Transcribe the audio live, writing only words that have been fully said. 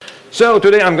So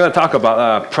today I'm going to talk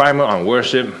about primer on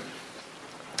worship.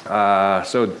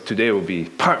 So today will be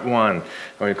part one,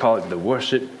 or we call it the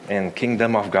worship and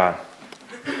kingdom of God.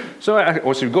 So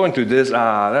as we go into this,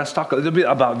 let's talk a little bit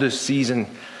about this season.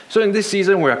 So in this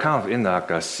season, we're kind of in like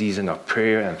a season of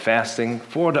prayer and fasting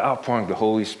for the outpouring of the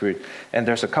Holy Spirit. And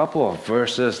there's a couple of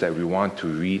verses that we want to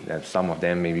read, and some of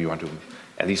them maybe you want to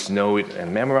at least know it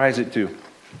and memorize it too.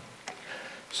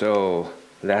 So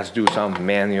let's do some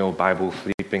manual Bible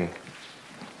flipping.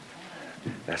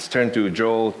 Let's turn to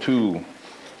Joel 2.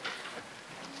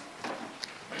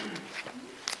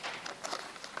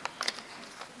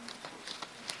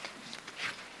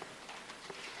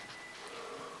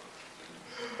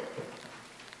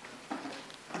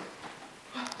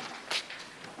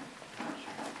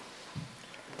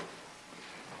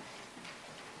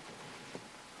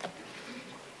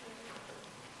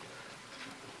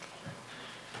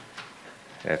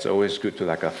 It's always good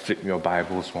to flip your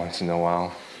Bibles once in a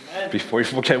while. Before you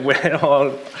forget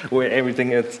where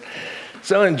everything is.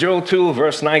 So in Joel 2,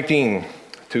 verse 19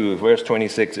 to verse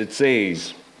 26, it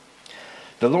says,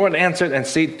 "The Lord answered and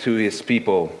said to his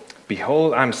people,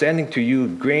 Behold, I'm sending to you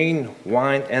grain,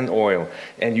 wine, and oil,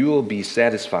 and you will be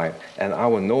satisfied, and I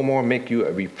will no more make you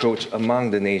a reproach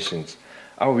among the nations.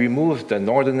 I will remove the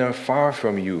northerner far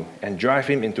from you, and drive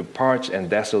him into parched and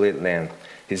desolate land,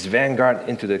 his vanguard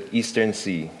into the eastern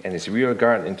sea, and his rear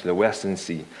guard into the western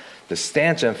sea. The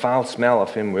stench and foul smell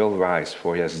of him will rise,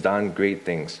 for he has done great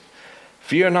things.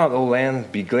 Fear not, O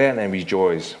land, be glad and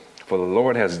rejoice, for the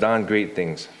Lord has done great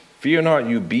things. Fear not,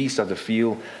 you beasts of the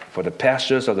field, for the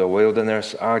pastures of the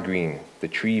wilderness are green. The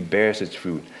tree bears its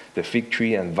fruit, the fig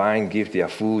tree and vine give their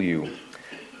full yield.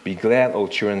 Be glad, O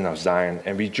children of Zion,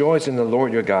 and rejoice in the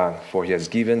Lord your God, for he has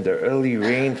given the early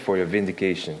rain for your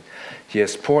vindication. He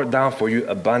has poured down for you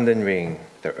abundant rain,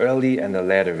 the early and the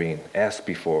latter rain, as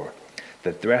before.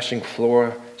 The threshing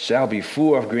floor shall be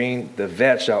full of grain, the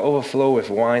vat shall overflow with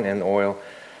wine and oil.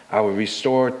 I will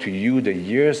restore to you the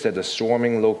years that the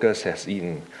swarming locust has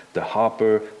eaten, the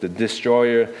hopper, the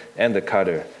destroyer, and the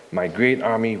cutter, my great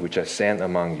army which I sent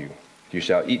among you. You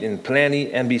shall eat in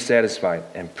plenty and be satisfied,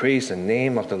 and praise the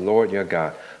name of the Lord your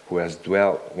God, who has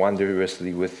dwelt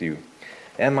wondrously with you.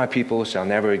 And my people shall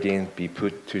never again be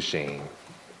put to shame."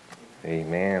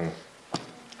 Amen.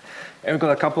 And we've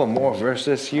got a couple of more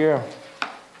verses here.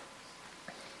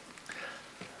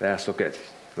 Let's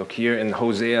look here in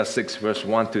Hosea 6, verse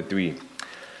 1 to 3.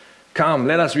 "Come,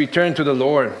 let us return to the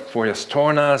Lord, for he has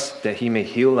torn us, that he may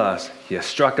heal us. He has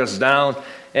struck us down,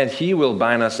 and he will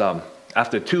bind us up.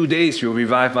 After 2 days he will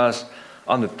revive us.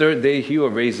 On the third day he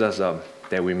will raise us up,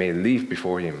 that we may live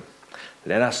before him.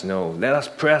 Let us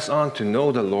press on to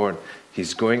know the Lord.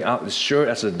 He's going out as sure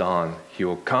as the dawn. He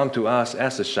will come to us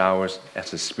as the showers,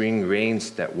 as the spring rains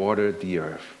that water the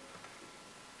earth."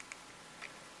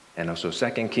 And also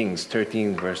 2 Kings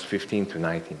 13, verse 15 to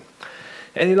 19.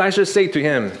 "And Elisha said to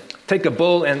him, Take a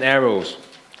bow and arrows.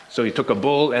 So he took a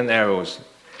bow and arrows.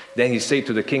 Then he said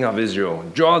to the king of Israel,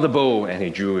 Draw the bow, and he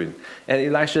drew it. And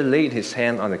Elisha laid his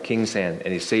hand on the king's hand,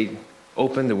 and he said,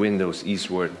 Open the windows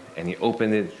eastward. And he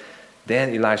opened it.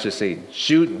 Then Elisha said,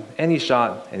 Shoot, and he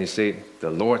shot. And he said, The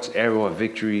Lord's arrow of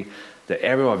victory, the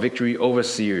arrow of victory over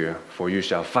Syria, for you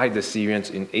shall fight the Syrians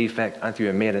in Aphek until you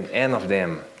have made an end of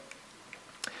them.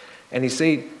 And he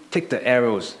said, Take the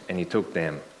arrows, and he took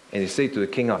them. And he said to the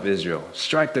king of Israel,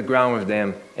 Strike the ground with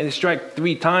them. And he struck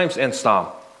 3 times and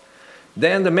stopped.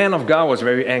 Then the man of God was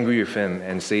very angry with him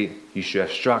and said, You should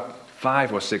have struck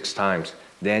 5 or 6 times.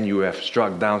 Then you have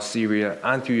struck down Syria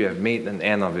until you have made an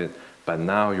end of it. But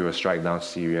now you will strike down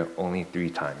Syria only 3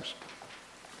 times.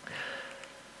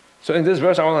 So in this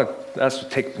verse, I want us to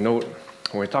take note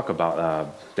when we talk about,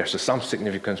 there's some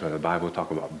significance when the Bible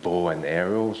talks about bow and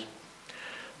arrows.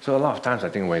 So a lot of times I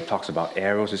think when it talks about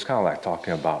arrows, it's kind of like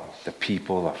talking about the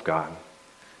people of God.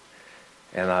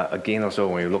 And again also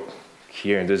when you look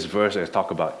here in this verse, I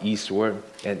talk about eastward.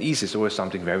 And east is always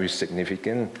something very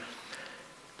significant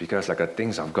because the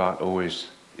things of God always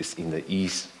is in the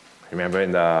east. Remember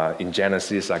in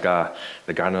Genesis, the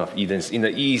Garden of Eden is in the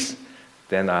east.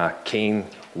 Then Cain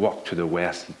walked to the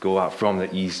west, go out from the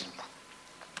east.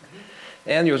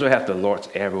 And you also have the Lord's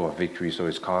arrow of victory, so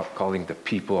it's calling the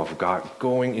people of God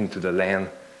going into the land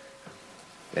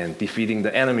and defeating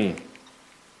the enemy.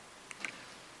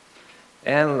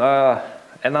 And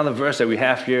another verse that we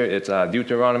have here, it's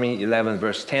Deuteronomy 11,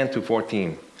 verse 10 to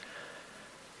 14.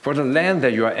 "For the land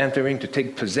that you are entering to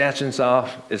take possessions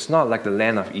of is not like the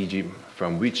land of Egypt,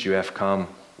 from which you have come,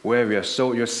 where we have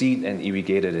sowed your seed and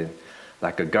irrigated it,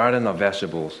 like a garden of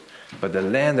vegetables. But the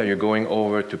land that you're going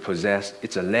over to possess,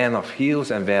 it's a land of hills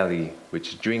and valley,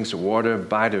 which drinks water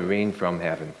by the rain from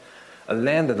heaven. a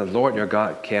land that the Lord your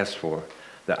God cares for.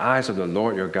 The eyes of the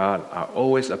Lord your God are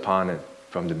always upon it,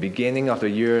 from the beginning of the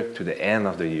year to the end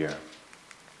of the year.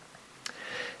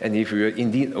 And if you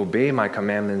indeed obey my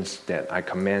commandments that I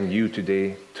command you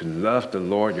today, to love the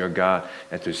Lord your God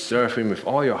and to serve him with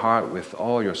all your heart, with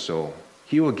all your soul,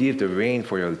 he will give the rain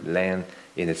for your land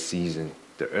in its season,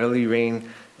 the early rain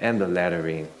and the latter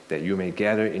rain, that you may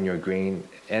gather in your grain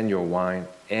and your wine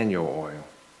and your oil.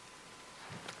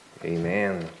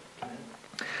 Amen.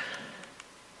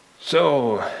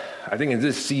 So, I think in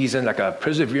this season,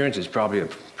 perseverance is probably a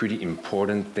pretty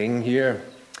important thing here.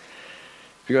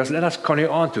 Because let us continue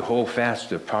on to hold fast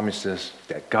to the promises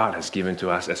that God has given to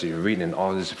us as we read in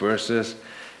all these verses.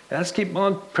 And let's keep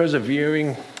on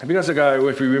persevering. Because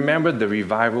if we remember the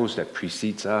revivals that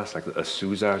precedes us, like the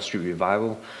Azusa Street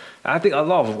Revival, I think a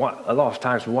lot of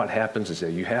times what happens is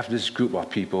that you have this group of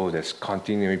people that's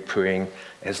continually praying.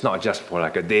 It's not just for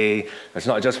like a day, it's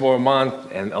not just for a month,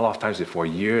 and a lot of times it's for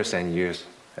years and years.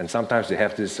 And sometimes they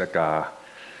have this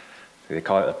they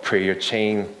call it a prayer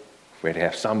chain, where they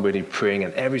have somebody praying,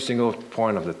 and every single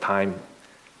point of the time,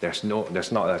 there's not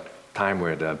a time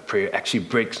where the prayer actually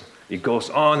breaks. It goes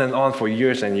on and on for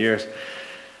years and years.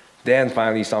 Then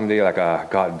finally someday,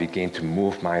 God began to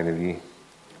move mightily.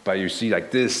 But you see,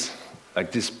 this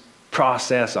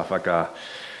process of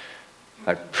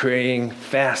praying,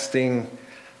 fasting,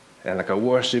 and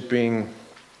worshiping,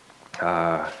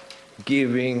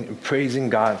 giving, and praising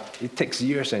God. It takes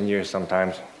years and years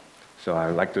sometimes. So I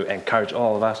would like to encourage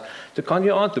all of us to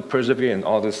continue on to persevere in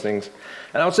all these things.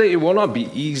 And I would say it will not be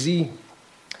easy,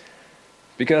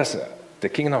 because the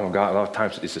kingdom of God a lot of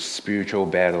times is a spiritual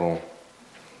battle.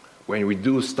 When we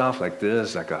do stuff like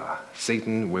this,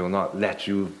 Satan will not let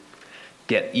you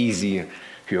get easy.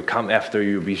 He'll come after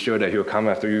you. Be sure that he'll come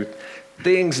after you.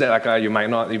 Things that you might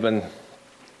not even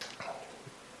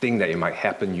think that it might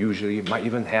happen usually, it might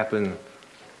even happen.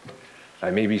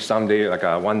 Maybe someday,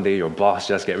 one day, your boss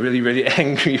just get really, really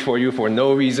angry for you for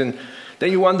no reason.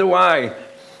 Then you wonder why.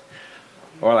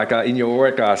 Or in your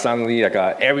work, suddenly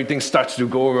everything starts to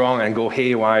go wrong and go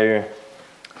haywire.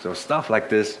 So stuff like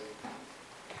this.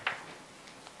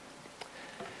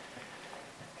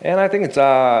 And I think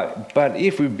but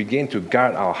if we begin to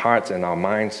guard our hearts and our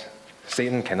minds,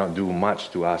 Satan cannot do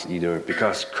much to us either,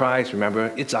 because Christ,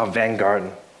 remember, it's our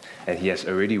vanguard, and he has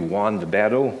already won the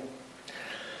battle.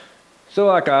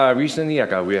 So recently,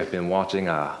 we have been watching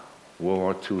World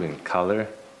War II in color,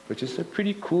 which is a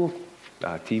pretty cool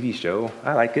TV show.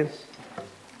 I like it.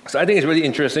 So I think it's really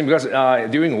interesting because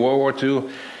during World War II,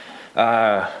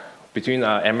 between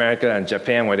America and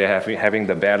Japan, where they're having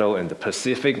the battle in the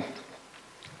Pacific.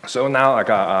 So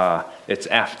now it's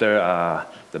after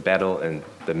the battle in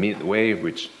the Midway,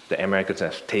 which the Americans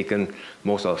have taken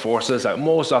most of the forces.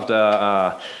 Most of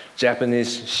the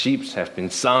Japanese ships have been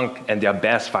sunk, and their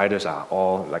best fighters are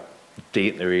all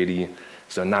dead already.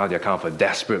 So now they're kind of a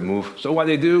desperate move. So what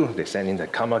they do, they send in the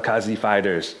kamikaze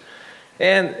fighters.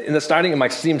 And in the starting, it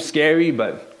might seem scary,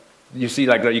 but you see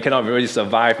you cannot really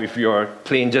survive if your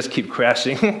plane just keep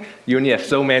crashing. You only have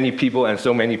so many people and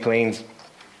so many planes.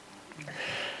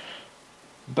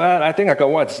 But I think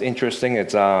what's interesting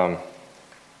is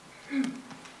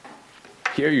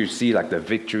here you see the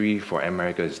victory for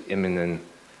America is imminent.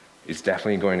 It's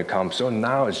definitely going to come. So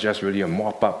now it's just really a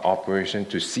mop-up operation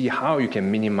to see how you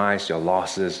can minimize your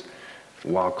losses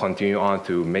while continuing on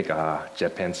to make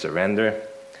Japan surrender.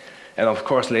 And of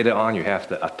course, later on, you have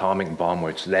the atomic bomb,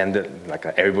 which landed,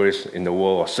 everybody's in the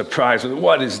world was surprised.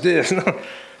 What is this?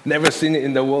 Never seen it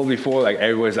in the world before.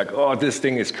 Everybody's oh, this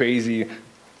thing is crazy.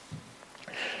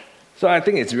 So I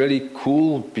think it's really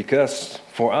cool because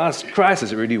for us, Christ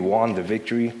has already won the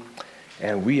victory,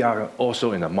 and we are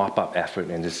also in a mop-up effort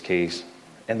in this case.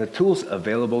 And the tools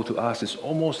available to us is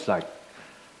almost like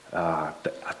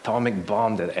the atomic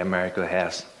bomb that America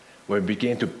has. When we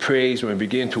begin to praise, when we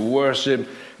begin to worship,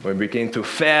 when we begin to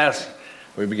fast,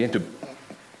 when we begin to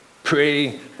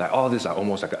pray, all these are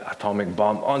almost like an atomic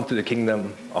bomb onto the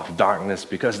kingdom of darkness,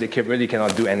 because they really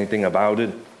cannot do anything about it.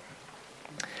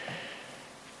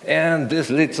 And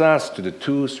this leads us to the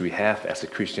tools we have as a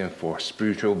Christian for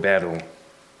spiritual battle.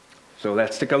 So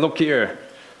let's take a look here.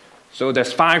 So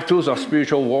there's 5 tools of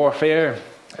spiritual warfare.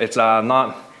 It's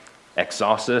not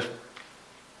exhaustive,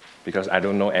 because I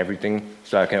don't know everything,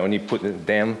 so I can only put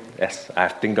them as I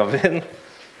think of it.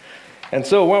 And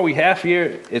so what we have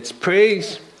here, it's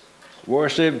praise,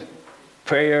 worship,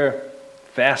 prayer,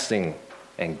 fasting,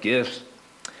 and gifts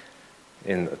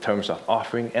in terms of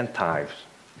offering and tithes.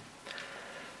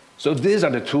 So these are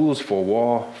the tools for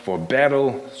war, for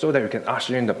battle, so that we can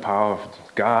usher in the power of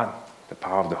God, the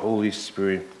power of the Holy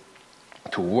Spirit,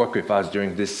 to work with us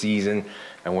during this season.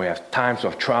 And we have times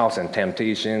of trials and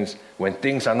temptations. When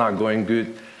things are not going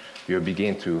good, you'll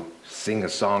begin to sing a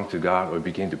song to God or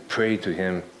begin to pray to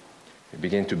Him. You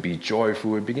begin to be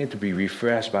joyful, you begin to be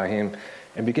refreshed by Him,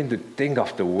 and begin to think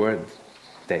of the word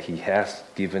that He has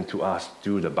given to us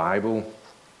through the Bible.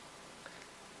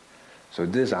 So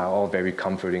these are all very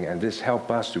comforting, and this helps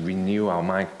us to renew our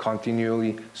mind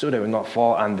continually so that we not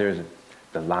fall under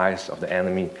the lies of the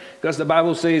enemy. Because the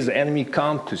Bible says the enemy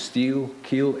comes to steal,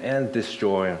 kill, and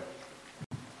destroy.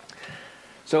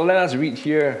 So let us read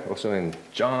here also in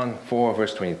John 4,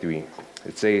 verse 23.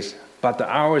 It says, "But the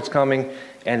hour is coming,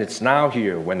 and it's now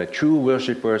here, when the true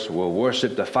worshipers will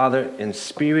worship the Father in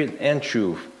spirit and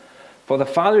truth. For the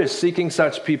Father is seeking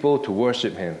such people to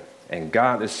worship Him. And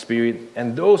God is spirit,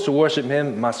 and those who worship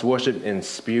Him must worship in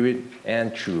spirit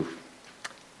and truth."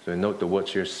 So note the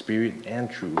words here, spirit and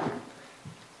truth.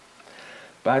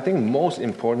 But I think most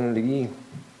importantly,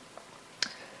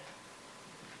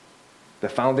 the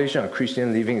foundation of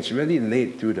Christian living is really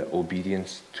laid through the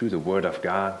obedience to the Word of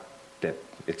God, that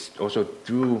it's also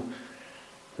through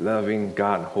loving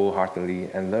God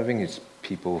wholeheartedly and loving His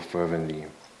people fervently.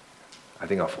 I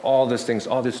think of all these things,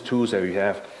 all these tools that we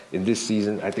have in this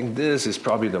season, I think this is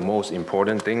probably the most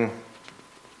important thing.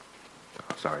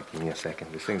 Oh, sorry, give me a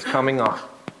second. This thing's coming off.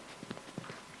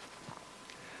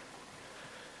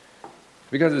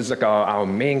 Because it's like our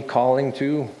main calling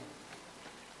too,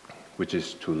 which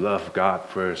is to love God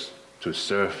first, to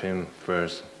serve Him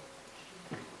first.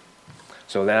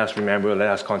 So let us remember, let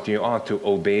us continue on to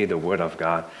obey the Word of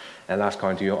God, and let us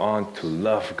continue on to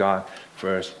love God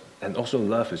first, and also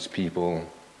love His people.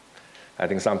 I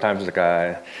think sometimes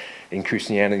in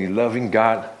Christianity, loving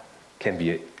God can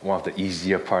be one of the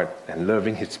easier part, and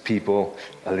loving His people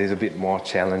a little bit more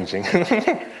challenging.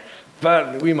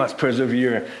 But we must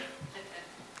persevere.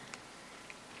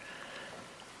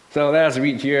 So let us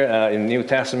read here in the New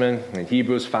Testament, in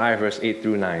Hebrews 5, verse 8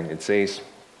 through 9. It says,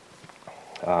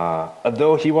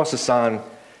 "Although He was a son,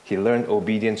 He learned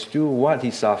obedience through what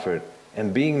He suffered.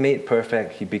 And being made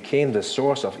perfect, He became the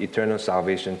source of eternal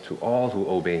salvation to all who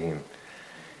obey Him."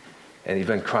 And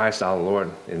even Christ our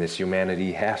Lord in His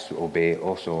humanity has to obey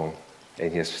also.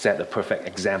 And He has set a perfect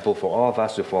example for all of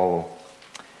us to follow.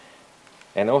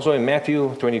 And also in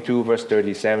Matthew 22, verse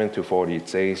 37 to 40, it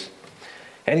says,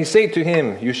 "And He said to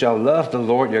him, You shall love the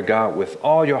Lord your God with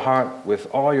all your heart, with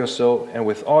all your soul, and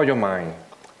with all your mind.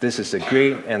 This is the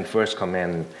great and first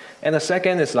commandment. And the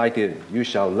second is like it, you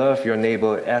shall love your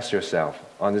neighbor as yourself.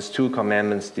 On these two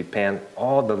commandments depend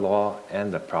all the law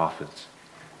and the prophets."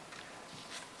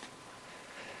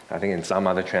 I think in some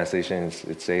other translations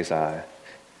it says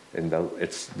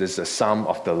this is the sum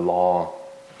of the law.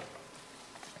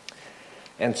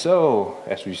 And so,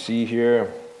 as we see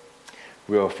here,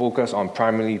 we will focus on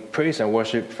primarily praise and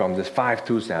worship from the 5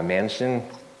 tools that I mentioned.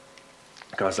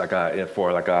 Because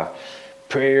for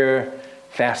prayer,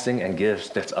 fasting, and gifts,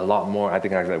 that's a lot more. I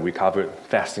think we covered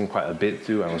fasting quite a bit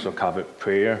too, and also covered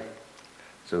prayer.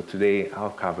 So today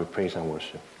I'll cover praise and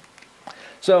worship.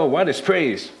 So what is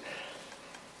praise?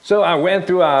 So I went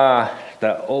through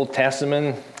the Old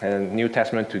Testament and New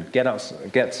Testament to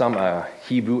get some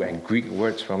Hebrew and Greek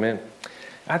words from it.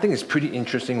 I think it's pretty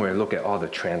interesting when you look at all the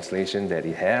translation that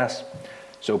it has.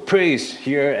 So praise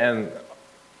here, and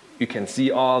you can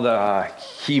see all the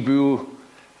Hebrew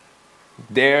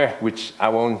there, which I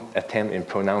won't attempt in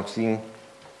pronouncing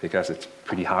because it's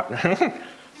pretty hard.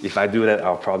 If I do that,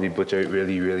 I'll probably butcher it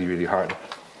really, really, really hard.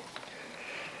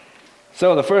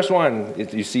 So the first one,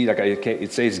 you see,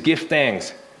 it says, give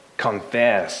thanks,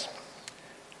 confess,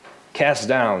 cast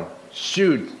down,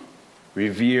 shoot,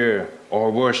 revere,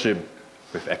 or worship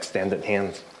with extended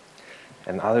hands.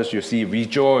 And others you see,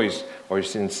 rejoice, or you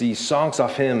can see songs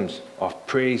of hymns, of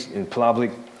praise in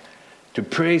public, to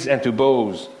praise and to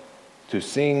boast, to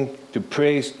sing, to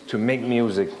praise, to make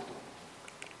music.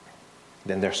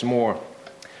 Then there's more.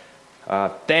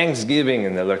 Thanksgiving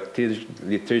in the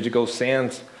liturgical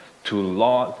sense, to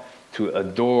laud, to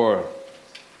adore,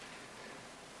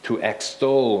 to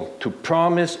extol, to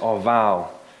promise or vow,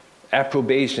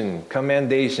 approbation,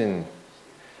 commendation,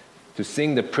 to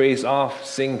sing the praise of,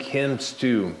 sing hymns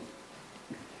to.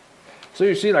 So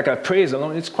you see, a praise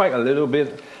alone, it's quite a little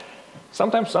bit.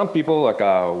 Sometimes some people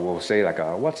will say,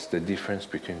 what's the difference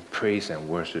between praise and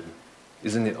worship?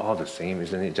 Isn't it all the same?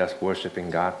 Isn't it just worshiping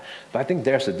God? But I think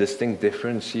there's a distinct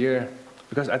difference here,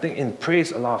 because I think in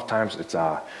praise a lot of times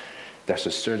there's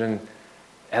a certain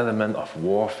element of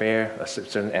warfare, a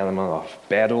certain element of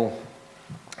battle.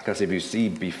 Because if you see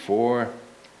before,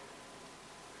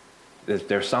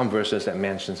 there's some verses that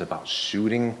mentions about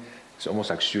shooting. It's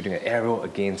almost like shooting an arrow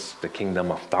against the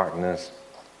kingdom of darkness.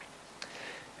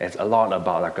 It's a lot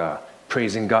about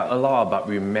praising God, a lot about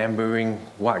remembering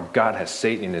what God has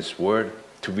said in His Word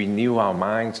to renew our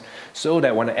minds, so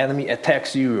that when the enemy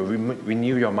attacks you, you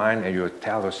renew your mind and you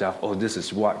tell yourself, oh, this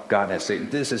is what God has said.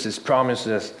 This is His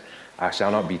promises. I shall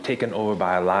not be taken over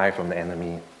by a lie from the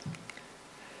enemy.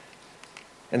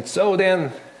 And so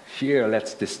then, here,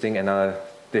 let's distinguish another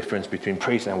difference between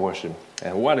praise and worship.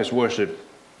 And what is worship?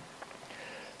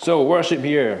 So worship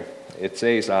here, it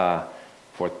says to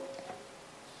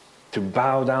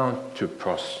bow down, to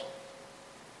prostrate.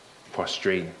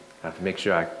 I have to make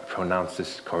sure I pronounce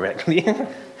this correctly.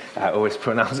 I always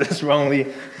pronounce this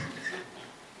wrongly.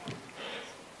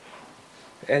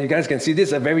 And you guys can see this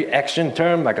is a very action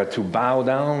term, to bow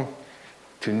down,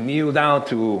 to kneel down,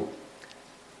 to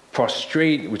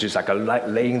prostrate, which is like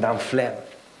laying down flat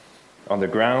on the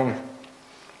ground.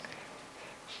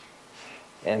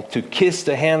 And to kiss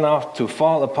the hand off, to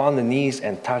fall upon the knees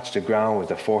and touch the ground with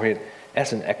the forehead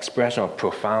as an expression of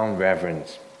profound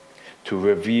reverence, to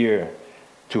revere,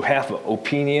 to have an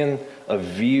opinion, a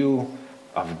view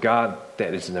of God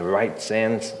that is in the right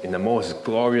sense, in the most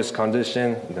glorious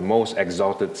condition, in the most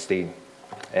exalted state.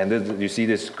 And you see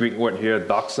this Greek word here,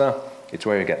 doxa, it's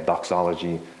where you get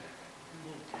doxology.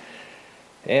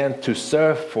 And to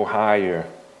serve for hire,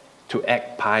 to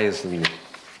act piously.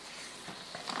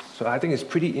 So I think it's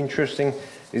pretty interesting,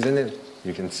 isn't it?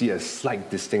 You can see a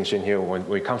slight distinction here.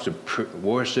 When it comes to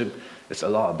worship, it's a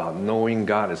lot about knowing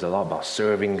God. It's a lot about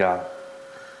serving God.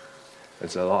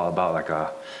 It's a lot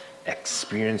about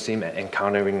experiencing and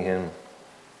encountering Him.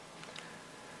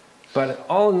 But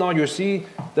all in all, you see,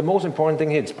 the most important thing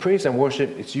here is praise and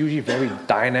worship. It's usually very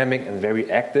dynamic and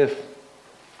very active.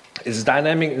 It's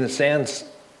dynamic in the sense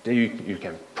that you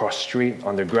can prostrate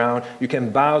on the ground. You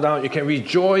can bow down. You can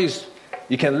rejoice.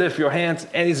 You can lift your hands.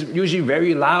 And it's usually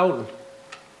very loud.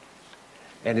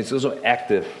 And it's also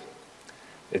active.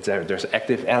 There's an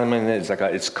active element in it.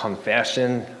 It's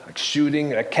confession, like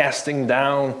shooting, like casting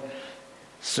down,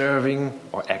 serving,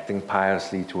 or acting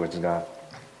piously towards God.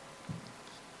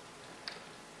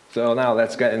 So now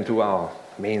let's get into our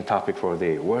main topic for the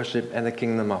day, worship and the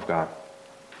kingdom of God.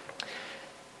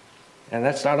 And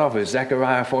let's start off with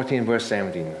Zechariah 14, verse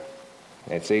 17.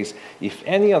 It says, if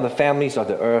any of the families of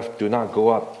the earth do not go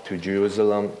up to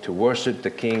Jerusalem to worship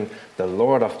the King, the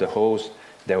Lord of the hosts,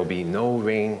 there will be no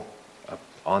rain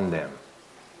on them.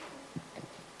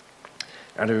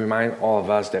 And to remind all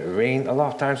of us that rain a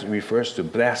lot of times refers to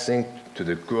blessing, to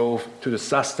the growth, to the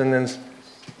sustenance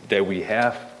that we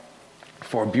have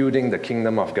for building the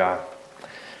kingdom of God.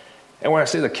 And when I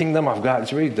say the kingdom of God,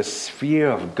 it's really the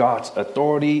sphere of God's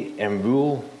authority and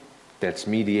rule that's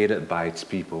mediated by its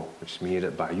people. It's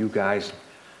mediated by you guys.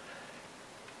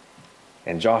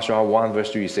 And Joshua 1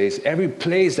 verse 3 says, every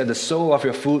place that the sole of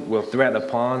your foot will tread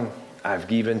upon, I've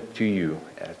given to you,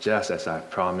 just as I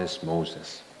promised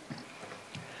Moses.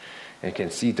 And you can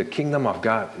see the kingdom of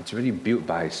God, it's really built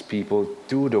by His people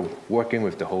through the working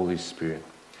with the Holy Spirit.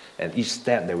 And each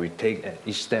step that we take, and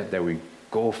each step that we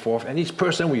go forth, and each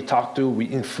person we talk to, we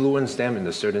influence them in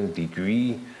a certain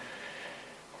degree.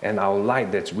 And our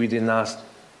light that's within us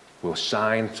will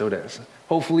shine so that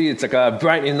hopefully it's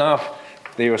bright enough.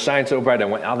 They will shine so bright that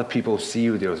when other people see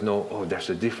you, they'll know, oh,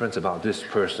 there's a difference about this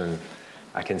person.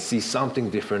 I can see something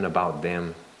different about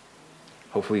them.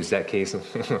 Hopefully it's that case.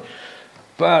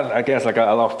 But I guess a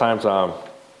lot of times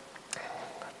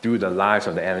through the lives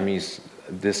of the enemies,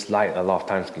 this light a lot of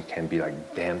times can be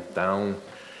damped down.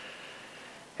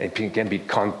 It can be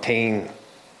contained.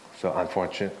 So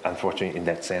unfortunately in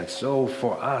that sense. So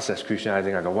for us as Christians, I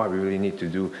think what we really need to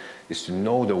do is to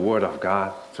know the Word of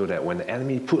God so that when the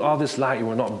enemy put all this light, it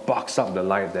will not box up the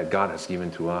light that God has given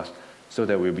to us, so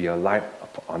that we'll be a light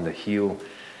on the hill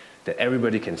that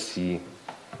everybody can see.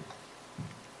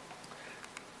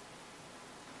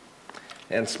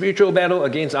 And spiritual battle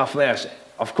against our flesh.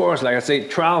 Of course, like I say,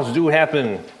 trials do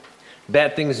happen.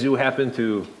 Bad things do happen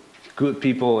to good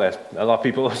people, as a lot of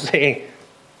people say.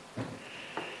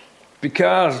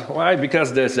 Why?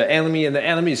 Because there's the enemy, and the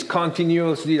enemy is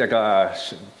continuously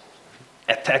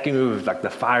attacking you with the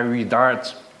fiery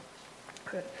darts.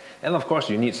 And of course,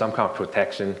 you need some kind of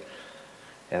protection.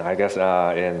 And I guess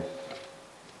in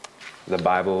the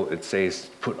Bible, it says,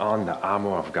 put on the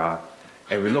armor of God.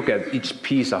 And we look at each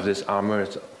piece of this armor,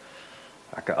 it's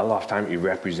a lot of time it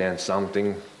represents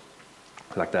something,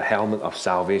 like the helmet of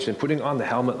salvation, putting on the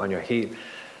helmet on your head,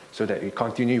 so that you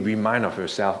continue to remind of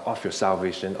yourself, of your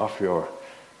salvation, of your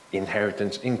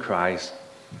inheritance in Christ,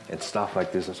 and stuff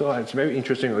like this. And so it's very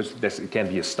interesting. It can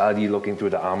be a study looking through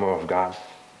the armor of God.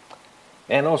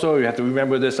 And also you have to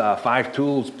remember this 5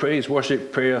 tools: praise,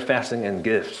 worship, prayer, fasting, and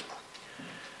gifts.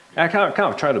 I kind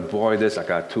of try to boil this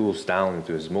tools down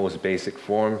into its most basic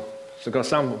form. So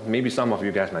because maybe some of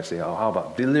you guys might say, oh, how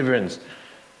about deliverance?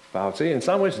 But I would say in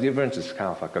some ways deliverance is kind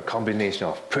of like a combination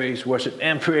of praise, worship,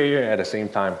 and prayer at the same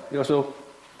time. You also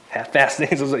have fasting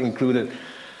is also included.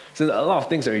 So a lot of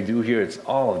things that we do here, it's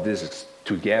all of this is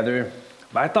together.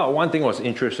 But I thought one thing was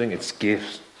interesting, it's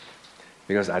gifts.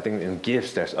 Because I think in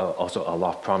gifts there's also a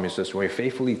lot of promises where we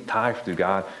faithfully tithe to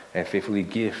God and faithfully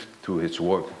give to His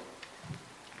work.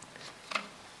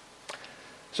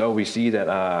 So we see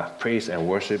that praise and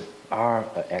worship are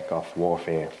an act of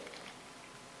warfare.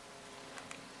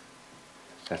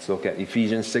 Let's look at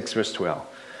Ephesians 6, verse 12.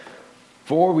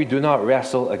 For we do not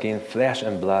wrestle against flesh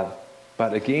and blood,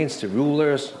 but against the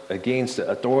rulers, against the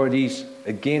authorities,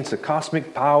 against the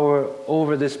cosmic power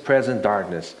over this present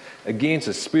darkness, against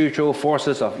the spiritual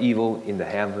forces of evil in the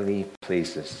heavenly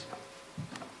places.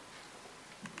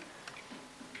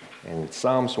 And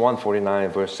Psalms 149,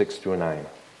 verse 6 through 9.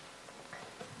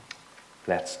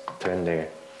 Let's turn there.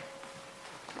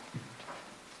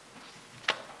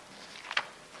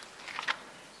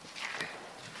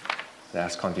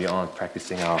 Let's continue on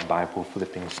practicing our Bible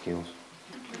flipping skills.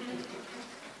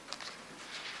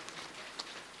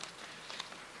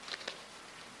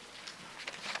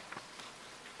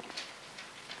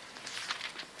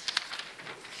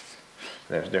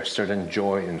 There's certain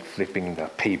joy in flipping the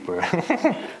paper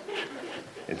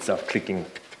instead of clicking.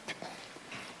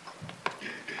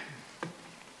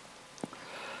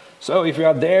 So if you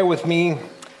are there with me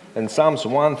in Psalms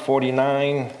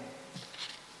 149,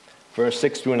 verse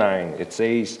 6 through 9, it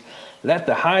says, let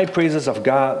the high praises of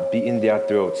God be in their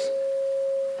throats,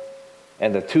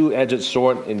 and the two-edged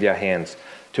sword in their hands,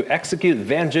 to execute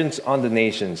vengeance on the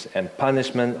nations and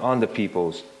punishment on the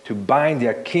peoples, to bind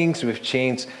their kings with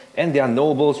chains and their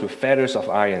nobles with fetters of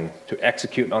iron, to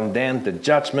execute on them the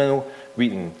judgment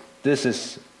written. This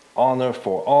is honor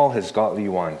for all His godly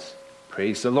ones.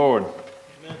 Praise the Lord.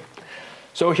 Amen.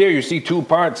 So here you see 2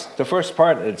 parts. The first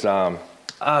part is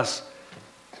us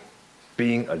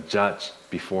being a judge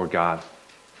before God.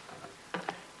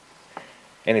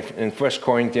 And if in 1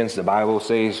 Corinthians the Bible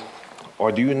says,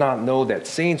 or do you not know that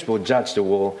saints will judge the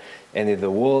world, and if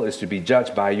the world is to be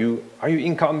judged by you, are you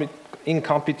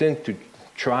incompetent to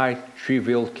try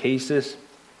trivial cases?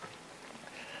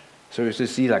 So you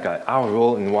see our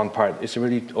role in one part is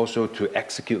really also to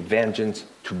execute vengeance,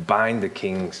 to bind the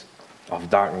kings of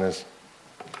darkness.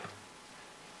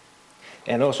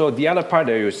 And also the other part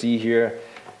that you see here,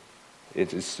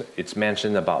 it's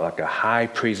mentioned about a high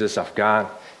praises of God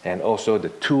and also the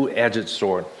two-edged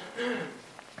sword.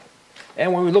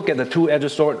 And when we look at the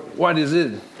two-edged sword, what is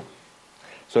it?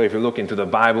 So if you look into the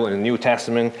Bible in the New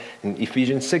Testament, in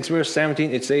Ephesians 6, verse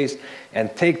 17, it says,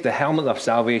 and take the helmet of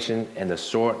salvation and the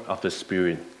sword of the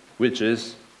Spirit, which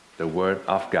is the Word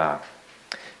of God.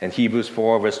 And Hebrews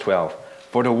 4, verse 12,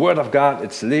 for the Word of God,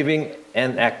 it's living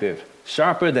and active,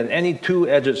 sharper than any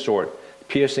two-edged sword,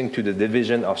 piercing to the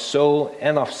division of soul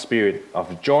and of spirit,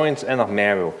 of joints and of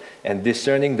marrow, and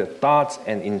discerning the thoughts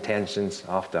and intentions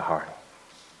of the heart.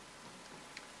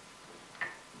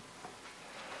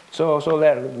 So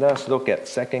let's look at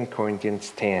 2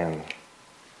 Corinthians 10,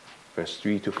 verse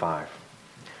 3 to 5.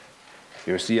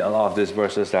 You'll see a lot of these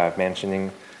verses that I'm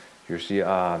mentioning. You'll see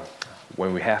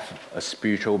when we have a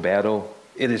spiritual battle,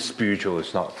 it is spiritual,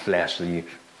 it's not fleshly.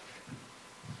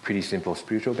 Pretty simple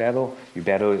spiritual battle. You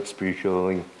battle it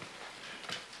spiritually.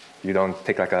 You don't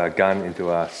take a gun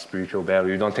into a spiritual battle.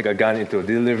 You don't take a gun into a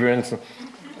deliverance.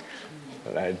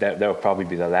 That will probably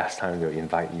be the last time they'll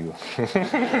invite you.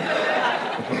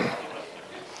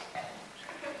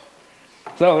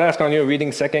 So let's continue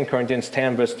reading 2 Corinthians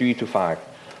 10, verse 3 to 5.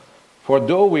 For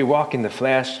though we walk in the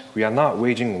flesh, we are not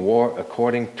waging war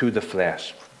according to the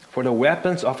flesh. For the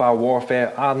weapons of our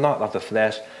warfare are not of the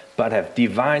flesh, but have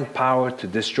divine power to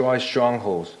destroy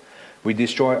strongholds. We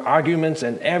destroy arguments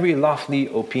and every lofty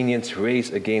opinion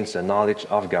raised against the knowledge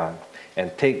of God,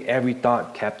 and take every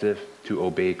thought captive to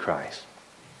obey Christ.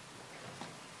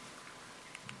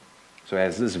 So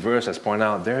as this verse has pointed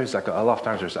out, there's a lot of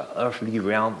times there's an earthly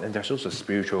realm and there's also a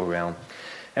spiritual realm.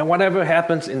 And whatever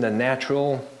happens in the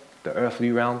natural, the earthly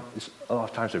realm, is a lot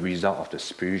of times a result of the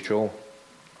spiritual.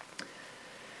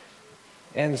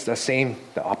 And it's the same,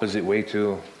 the opposite way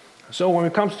too. So when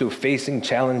it comes to facing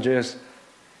challenges,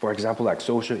 for example, like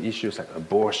social issues like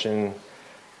abortion,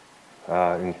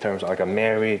 in terms of a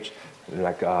marriage,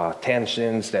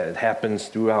 tensions that happens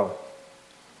throughout,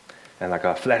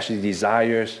 and fleshly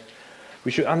desires, we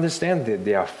should understand that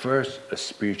they are first a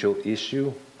spiritual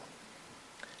issue.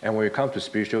 And when it comes to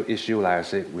spiritual issue, like I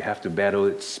said, we have to battle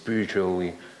it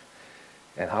spiritually.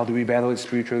 And how do we battle it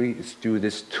spiritually? It's through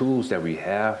these tools that we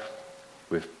have,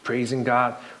 with praising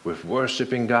God, with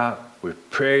worshiping God, with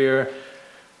prayer,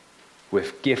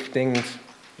 with giftings,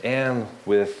 and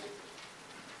with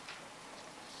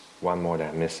one more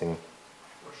that I'm missing.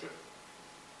 Worship.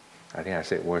 I think I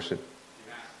said worship.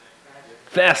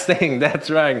 Fasting, that's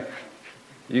right.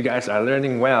 You guys are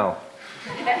learning well.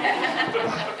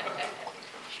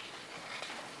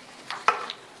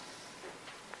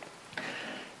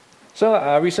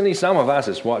 So recently, some of us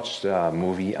has watched the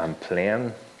movie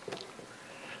Unplanned.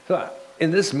 So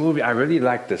in this movie, I really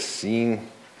like the scene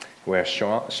where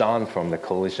Sean from the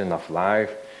Coalition of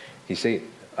Life, he said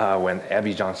when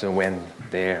Abby Johnson went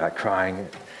there like crying,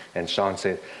 and Sean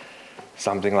said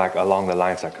something like along the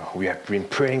lines like, we have been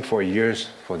praying for years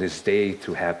for this day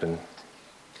to happen.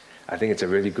 I think it's a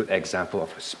really good example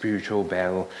of a spiritual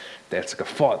battle that's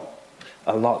fought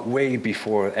a lot way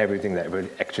before everything that really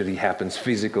actually happens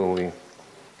physically.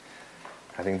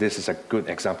 I think this is a good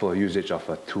example of usage of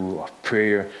a tool of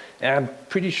prayer. And I'm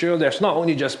pretty sure there's not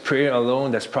only just prayer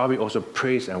alone, there's probably also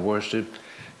praise and worship.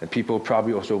 And people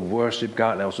probably also worship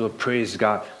God and also praise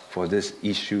God for these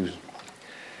issues.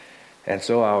 And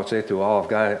so I would say to all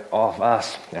of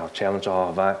us, I'll challenge all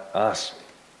of us,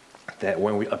 that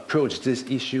when we approach these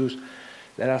issues,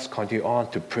 let us continue on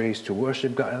to praise, to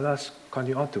worship God, and let us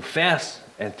continue on to fast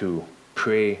and to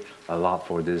pray a lot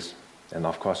for this. And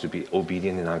of course, to be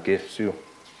obedient in our gifts too.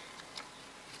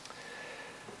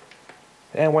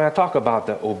 And when I talk about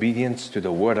the obedience to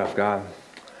the Word of God,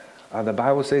 the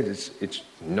Bible says it's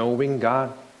knowing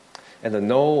God. And the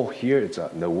know here, it's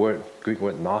the Greek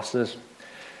word gnosis.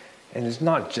 And it's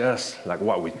not just like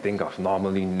what we think of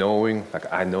normally knowing,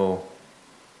 like I know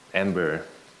Amber.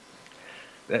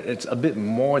 It's a bit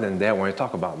more than that. When I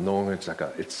talk about knowing,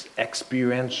 it's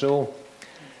experiential.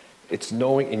 It's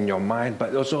knowing in your mind,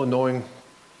 but also knowing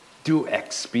through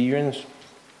experience.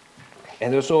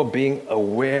 And also being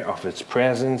aware of His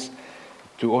presence,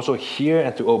 to also hear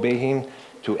and to obey Him,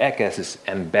 to act as His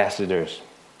ambassadors.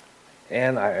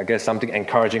 And I guess something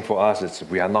encouraging for us is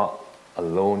we are not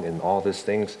alone in all these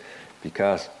things,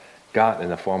 because God in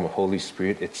the form of Holy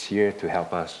Spirit is here to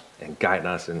help us and guide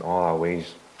us in all our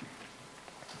ways.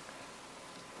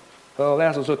 So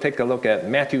let's also take a look at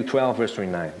Matthew 12, verse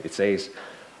 29. It says,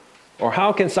 or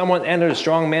how can someone enter a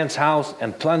strong man's house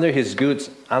and plunder his goods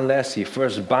unless he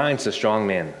first binds the strong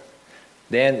man?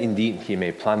 Then indeed he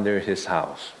may plunder his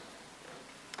house.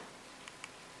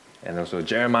 And also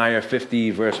Jeremiah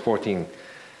 50, verse 14.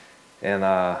 And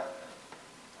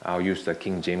I'll use the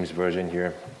King James Version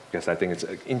here because I think it's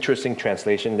an interesting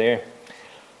translation there.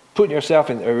 Put yourself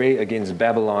in array against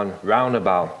Babylon round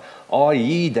about, all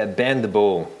ye that bend the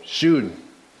bow, shoot.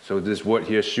 So this word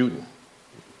here, shoot,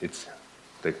 it's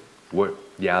the word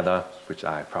yada, which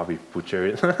I probably butcher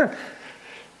it.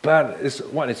 But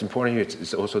what is important here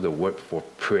is also the word for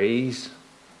praise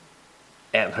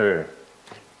at her.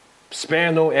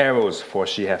 Spare no arrows, for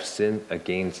she hath sinned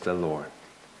against the Lord.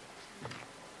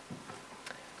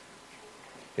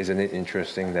 Isn't it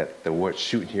interesting that the word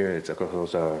shoot here is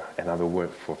also another word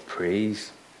for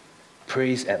praise?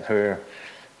 Praise at her,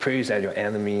 praise at your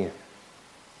enemy.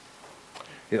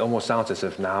 It almost sounds as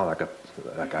if now,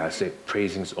 like I said,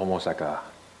 praising is almost like a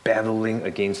battling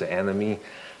against the enemy.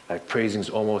 Like praising is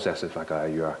almost as if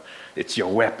it's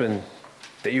your weapon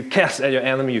that you cast at your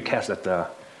enemy, you cast at the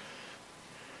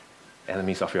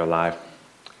enemies of your life.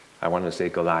 I wanted to say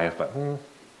Goliath, but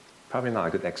probably not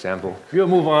a good example. We'll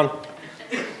move on.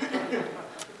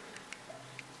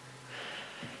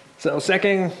 So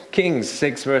 2 Kings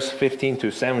 6, verse 15 to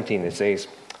 17, it says,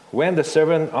 when the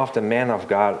servant of the man of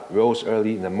God rose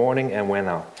early in the morning and went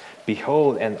out,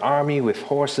 behold, an army with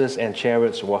horses and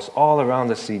chariots was all around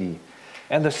the city.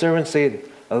 And the servant said,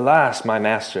 alas, my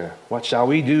master, what shall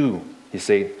we do? He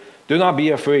said, do not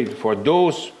be afraid, for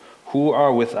those who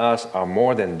are with us are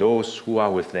more than those who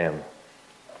are with them.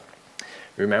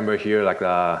 Remember here,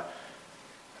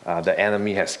 the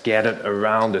enemy has gathered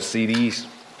around the cities,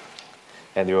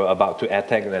 and they were about to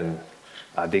attack, and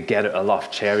they gathered a lot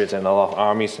of chariots and a lot of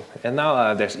armies. And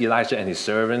now there's Elijah and his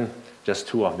servant, just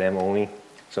two of them only.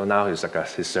 So now his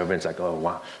servant's like, oh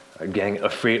wow, getting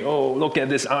afraid. Oh, look at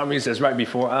this army that's right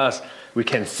before us. We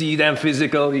can see them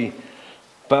physically.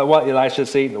 But what Elisha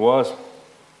said was,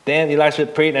 then Elisha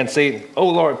prayed and said, oh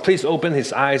Lord, please open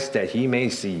his eyes that he may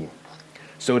see.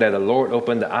 So that the Lord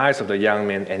opened the eyes of the young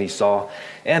man, and he saw,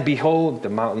 and behold, the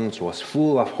mountains was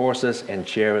full of horses and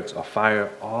chariots of fire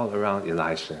all around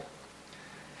Elisha.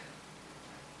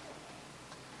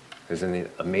 Isn't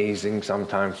it amazing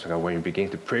sometimes when you begin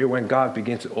to pray, when God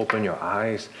begins to open your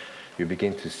eyes, you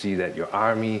begin to see that your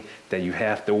army that you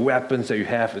have, the weapons that you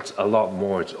have, it's a lot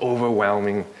more. It's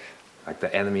overwhelming. Like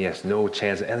the enemy has no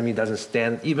chance. The enemy doesn't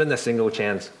stand even a single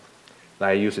chance. Like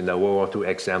I used in the World War II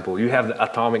example. You have the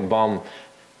atomic bomb.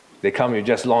 They come, you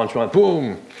just launch one,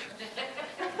 boom.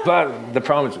 But the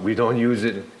problem is we don't use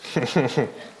it.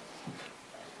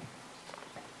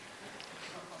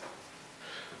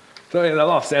 So in a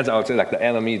lot of sense, I would say like the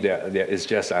enemy there is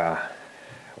just,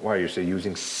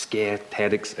 using scare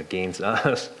tactics against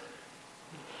us.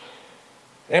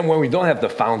 And when we don't have the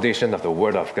foundation of the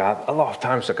Word of God, a lot of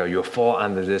times you fall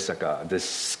under this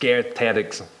scare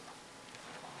tactics.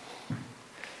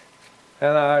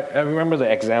 And I remember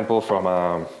the example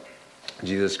from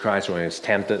Jesus Christ when he was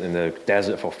tempted in the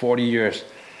desert for 40 years.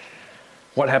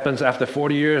 What happens after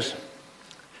 40 years?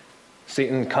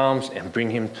 Satan comes and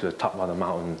brings him to the top of the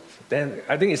mountain. Then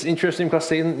I think it's interesting because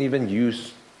Satan even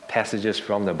used passages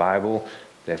from the Bible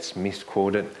that's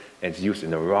misquoted and it's used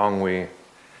in the wrong way.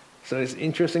 So it's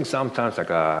interesting sometimes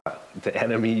the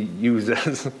enemy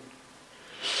uses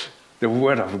the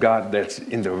Word of God that's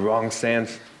in the wrong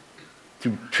sense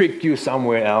to trick you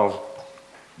somewhere else.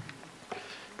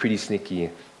 Pretty sneaky.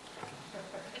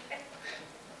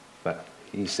 But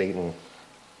he's Satan.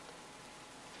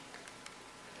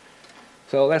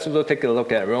 So let's also take a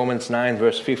look at Romans 9,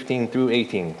 verse 15 through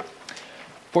 18.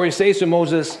 For he says to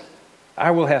Moses,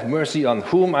 I will have mercy on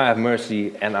whom I have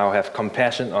mercy, and I will have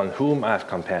compassion on whom I have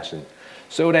compassion.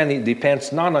 So then it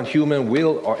depends not on human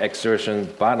will or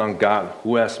exertion, but on God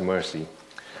who has mercy.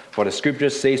 For the scripture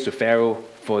says to Pharaoh,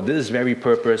 for this very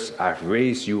purpose I've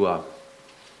raised you up,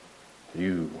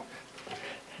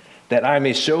 that I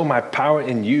may show my power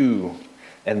in you,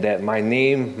 and that my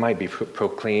name might be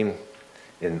proclaimed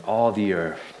in all the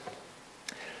earth,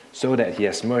 so that he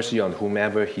has mercy on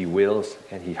whomever he wills,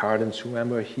 and he hardens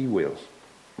whomever he wills.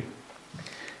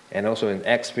 And also in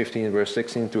Acts 15, verse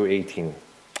 16 through 18.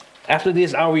 After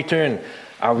this I'll return,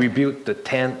 I'll rebuild the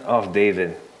tent of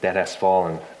David that has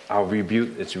fallen. I'll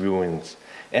rebuild its ruins,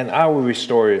 and I will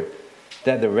restore it,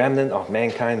 that the remnant of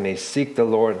mankind may seek the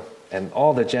Lord, and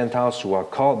all the Gentiles who are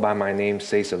called by my name,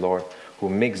 says the Lord, who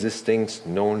makes these things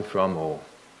known from old.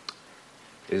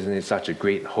 Isn't it such a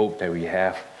great hope that we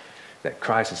have, that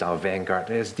Christ is our vanguard,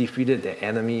 that has defeated the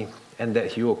enemy, and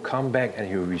that he will come back and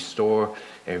he will restore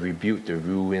and rebuild the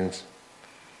ruins.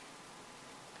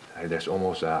 There's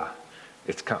almost,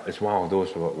 it's one of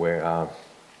those where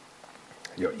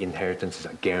your inheritance is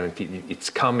guaranteed. It's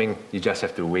coming, you just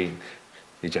have to wait.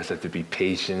 You just have to be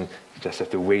patient. You just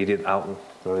have to wait it out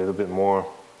a little bit more.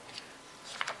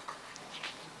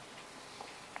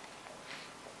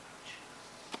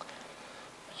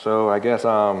 So I guess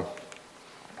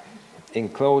in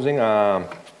closing, I'd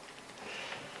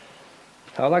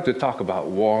like to talk about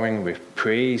warring with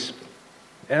praise.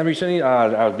 And recently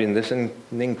I've been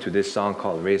listening to this song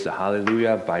called Raise the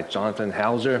Hallelujah by Jonathan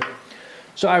Hauser.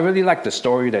 So I really like the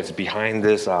story that's behind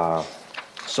this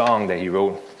song that he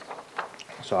wrote.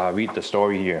 So I'll read the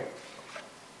story here.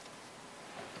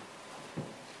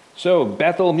 So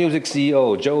Bethel Music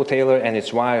CEO Joe Taylor and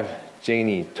his wife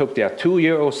Janie took their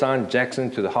 2-year-old son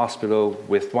Jackson to the hospital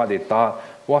with what they thought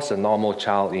was a normal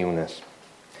child illness.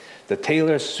 The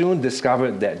Taylors soon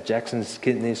discovered that Jackson's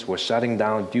kidneys were shutting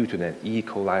down due to an E.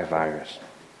 coli virus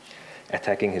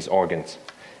attacking his organs,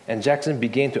 and Jackson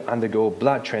began to undergo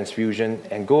blood transfusion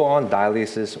and go on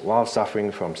dialysis while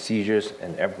suffering from seizures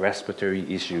and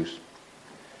respiratory issues.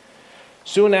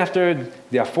 Soon after,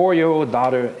 their 4-year-old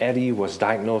daughter Eddie was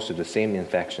diagnosed with the same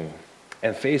infection.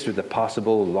 And faced with the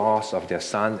possible loss of their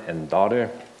son and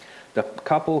daughter, the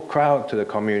couple crowded to the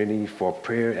community for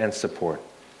prayer and support.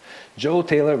 Joe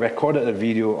Taylor recorded a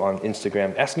video on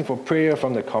Instagram asking for prayer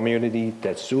from the community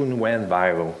that soon went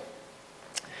viral,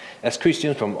 as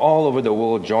Christians from all over the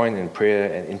world joined in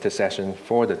prayer and intercession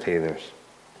for the Taylors.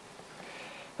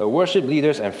 The worship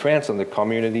leaders and friends of the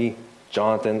community,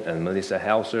 Jonathan and Melissa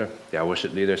Hauser, they are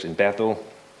worship leaders in Bethel,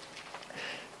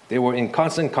 they were in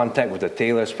constant contact with the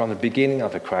Taylors from the beginning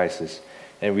of the crisis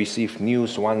and received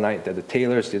news one night that the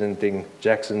Taylors didn't think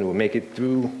Jackson would make it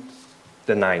through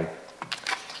the night.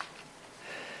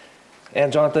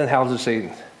 And Jonathan Hauser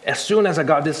said, as soon as I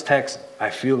got this text, I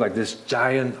feel like this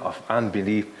giant of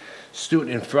unbelief stood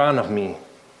in front of me.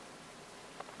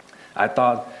 I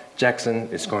thought Jackson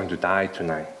is going to die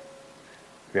tonight.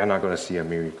 We are not going to see a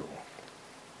miracle.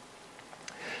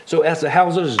 So as the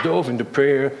Hausers dove into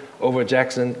prayer over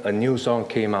Jackson, a new song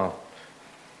came out.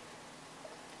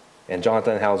 And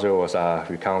Jonathan Hauser was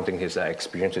recounting his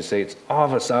experience. He says, all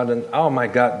of a sudden, oh my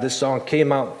God, this song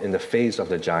came out in the face of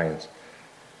the giants.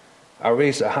 I'll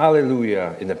raise a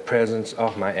hallelujah in the presence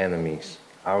of my enemies.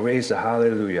 I'll raise a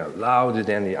hallelujah louder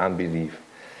than the unbelief.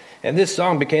 And this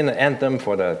song became an anthem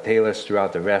for the Taylors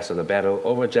throughout the rest of the battle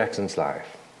over Jackson's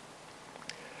life.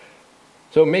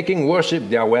 So making worship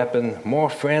their weapon, more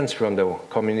friends from the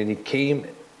community came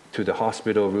to the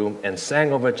hospital room and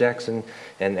sang over Jackson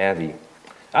and Abby.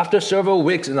 After several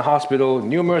weeks in the hospital,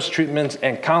 numerous treatments,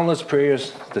 and countless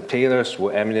prayers, the Taylors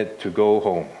were admitted to go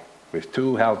home with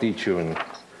 2 healthy children.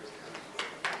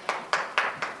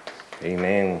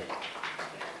 Amen.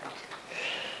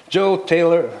 Joe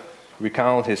Taylor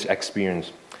recounted his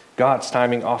experience. God's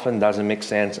timing often doesn't make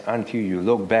sense until you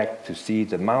look back to see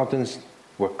the mountains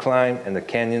were climbed and the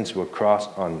canyons were crossed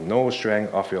on no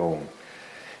strength of your own.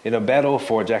 In a battle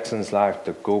for Jackson's life,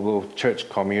 the global church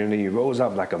community rose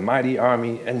up like a mighty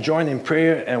army and joined in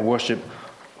prayer and worship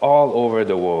all over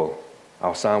the world.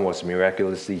 Our son was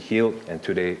miraculously healed and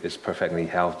today is perfectly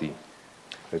healthy.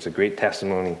 It's a great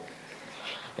testimony.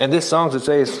 And this song, it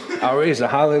says, I'll raise a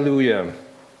hallelujah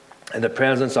in the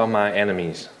presence of my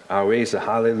enemies. I'll raise a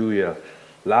hallelujah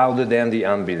louder than the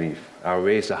unbelief. I'll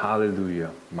raise a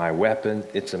hallelujah. My weapon,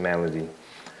 it's a melody.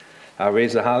 I'll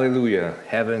raise a hallelujah.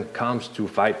 Heaven comes to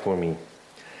fight for me.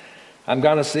 I'm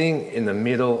going to sing in the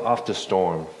middle of the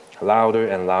storm. Louder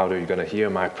and louder, you're going to hear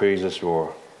my praises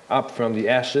roar. Up from the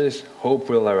ashes, hope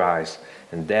will arise,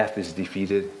 and death is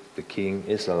defeated. The King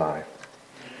is alive.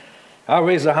 I'll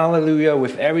raise a hallelujah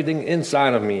with everything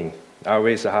inside of me. I'll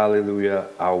raise a hallelujah.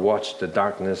 I'll watch the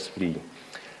darkness flee.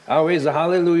 I'll raise a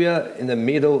hallelujah in the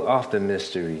middle of the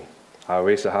mystery. I'll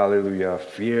raise a hallelujah.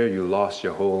 Fear, you lost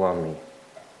your hold on me.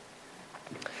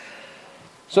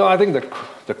 So I think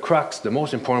the crux, the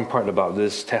most important part about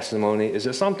this testimony is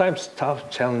that sometimes tough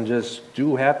challenges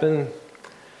do happen.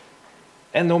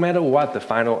 And no matter what the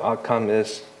final outcome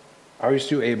is, are you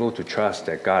still able to trust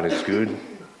that God is good?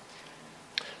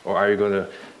 Or are you going to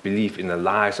believe in the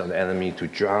lies of the enemy to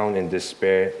drown in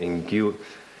despair, in guilt?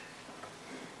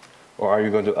 Or are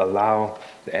you going to allow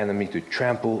the enemy to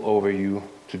trample over you,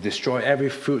 to destroy every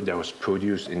fruit that was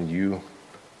produced in you?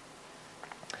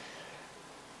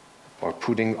 Or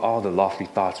putting all the lofty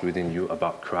thoughts within you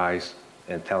about Christ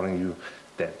and telling you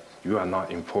that you are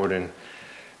not important,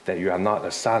 that you are not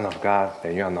a son of God,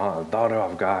 that you are not a daughter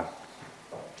of God,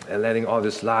 and letting all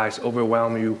these lies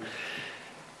overwhelm you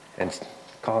and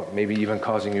maybe even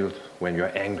causing you, when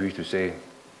you're angry, to say,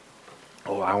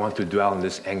 oh, I want to dwell in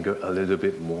this anger a little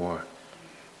bit more.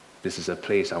 This is a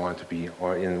place I want to be.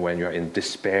 Or when you're in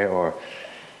despair or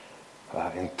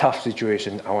in tough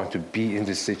situation, I want to be in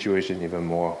this situation even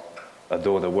more.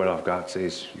 Although the Word of God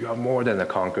says, you are more than a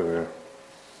conqueror.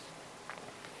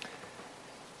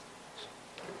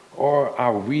 Or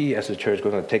are we as a church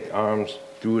going to take arms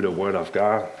through the Word of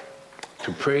God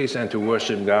to praise and to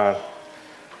worship God,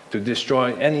 to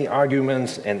destroy any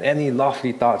arguments and any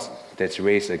lofty thoughts that's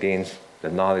raised against the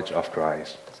knowledge of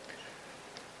Christ,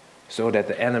 so that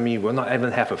the enemy will not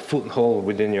even have a foothold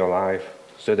within your life,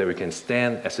 so that we can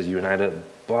stand as a united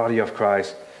body of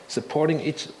Christ, supporting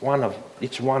each one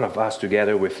of us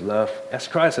together with love, as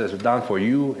Christ has done for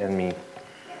you and me,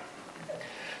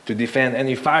 to defend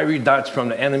any fiery darts from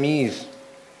the enemies,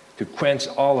 to quench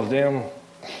all of them,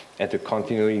 and to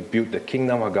continually build the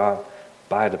kingdom of God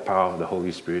by the power of the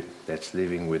Holy Spirit that's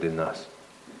living within us.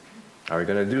 Are we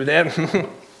going to do that?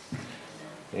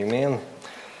 Amen.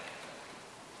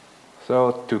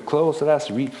 So to close,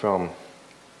 let's read from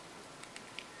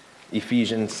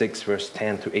Ephesians 6, verse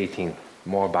 10 to 18.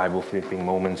 More Bible flipping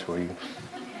moments for you.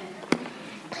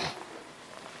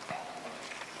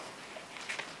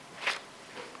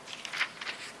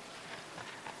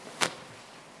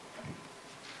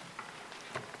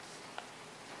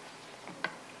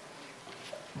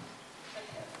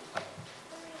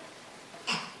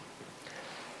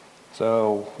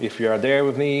 So if you are there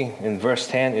with me, in verse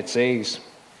 10 it says,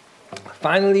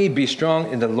 finally be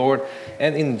strong in the Lord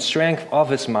and in the strength of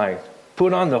his might.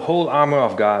 Put on the whole armor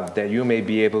of God, that you may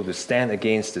be able to stand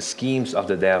against the schemes of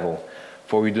the devil.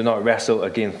 For we do not wrestle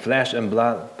against flesh and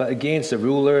blood, but against the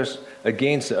rulers,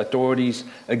 against the authorities,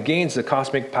 against the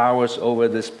cosmic powers over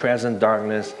this present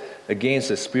darkness, against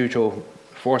the spiritual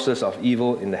forces of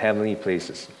evil in the heavenly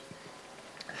places.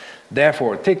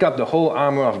 Therefore, take up the whole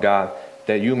armor of God,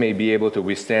 that you may be able to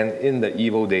withstand in the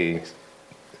evil days.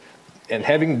 And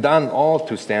having done all,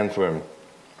 to stand firm.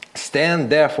 Stand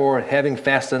therefore, having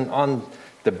fastened on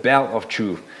the belt of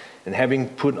truth, and having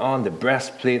put on the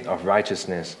breastplate of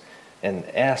righteousness, and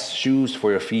as shoes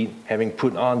for your feet, having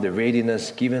put on the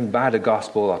readiness given by the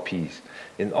gospel of peace.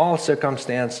 In all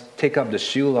circumstance, take up the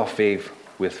shield of faith,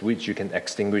 with which you can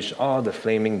extinguish all the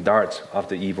flaming darts of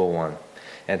the evil one.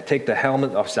 and take the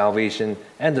helmet of salvation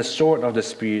and the sword of the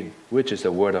Spirit, which is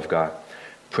the word of God,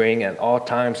 praying at all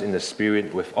times in the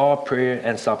Spirit with all prayer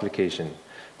and supplication.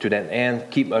 To that end,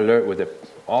 keep alert with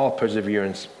all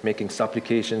perseverance, making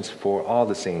supplications for all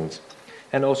the saints,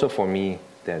 and also for me,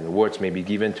 that the words may be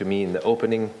given to me in the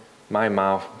opening my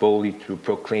mouth boldly to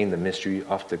proclaim the mystery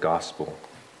of the gospel.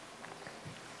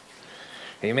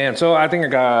 Amen. So I think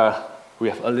we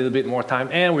have a little bit more time,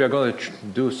 and we are going to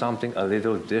do something a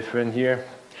little different here.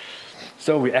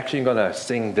 So we're actually going to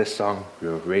sing this song.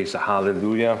 We'll raise a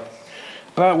hallelujah.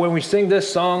 But when we sing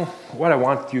this song, what I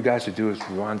want you guys to do is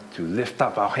we want to lift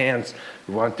up our hands.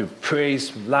 We want to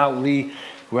praise loudly.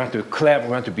 We want to clap. We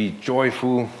want to be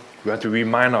joyful. We want to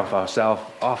remind of ourselves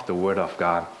of the Word of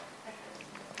God.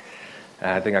 And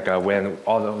I think when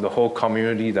all of the whole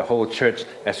community, the whole church,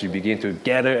 as we begin to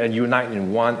gather and unite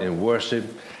in one in worship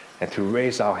and to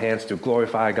raise our hands to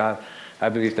glorify God, I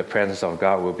believe the presence of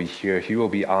God will be here. He will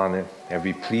be honored and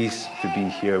be pleased to be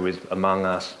here among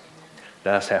us.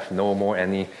 Let us have no more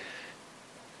any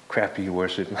crappy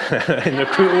worship in a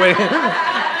crude way.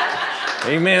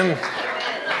 Amen.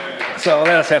 So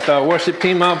let us have the worship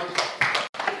team up.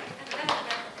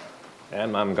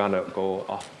 And I'm going to go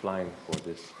offline for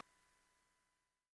this.